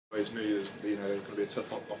always knew there's going to be a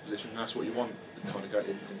tough opposition, and that's what you want kind of go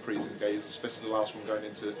in pre-season games, especially the last one going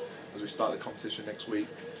into as we start the competition next week.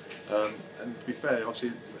 And to be fair,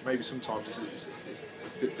 obviously, maybe sometimes it's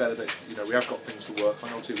a bit better that we have got things to work on.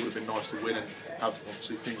 Obviously, it would have been nice to win and have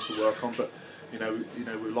obviously things to work on, but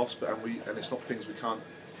we lost, and it's not things we can't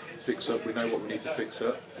fix up. We know what we need to fix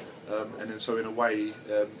up, and then so in a way,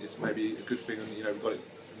 it's maybe a good thing. And we've got it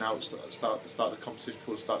now at start the competition.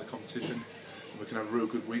 Before the start of the competition, we can have a real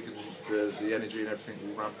good week, and the energy and everything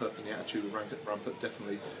will ramp up, and the attitude will ramp up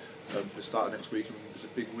definitely for the start of next week. And it's a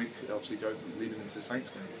big week, obviously, leading into the Saints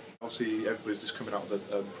game. Obviously, everybody's just coming out of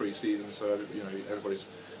the pre-season, so everybody's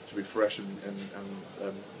should be fresh and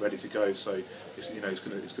ready to go. So it's going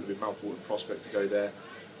to be a mouth-watering prospect to go there.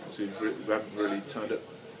 We haven't really turned up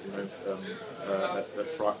at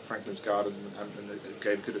Franklin's Gardens and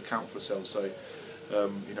gave a good account for ourselves. So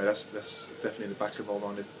that's definitely in the back of my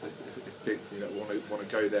mind if people want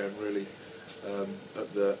to go there and really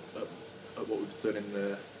at what we've done in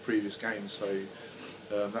the previous games. So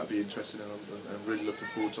that'd be interesting, and I'm really looking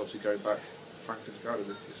forward to obviously going back to Franklin's Gardens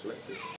if selected.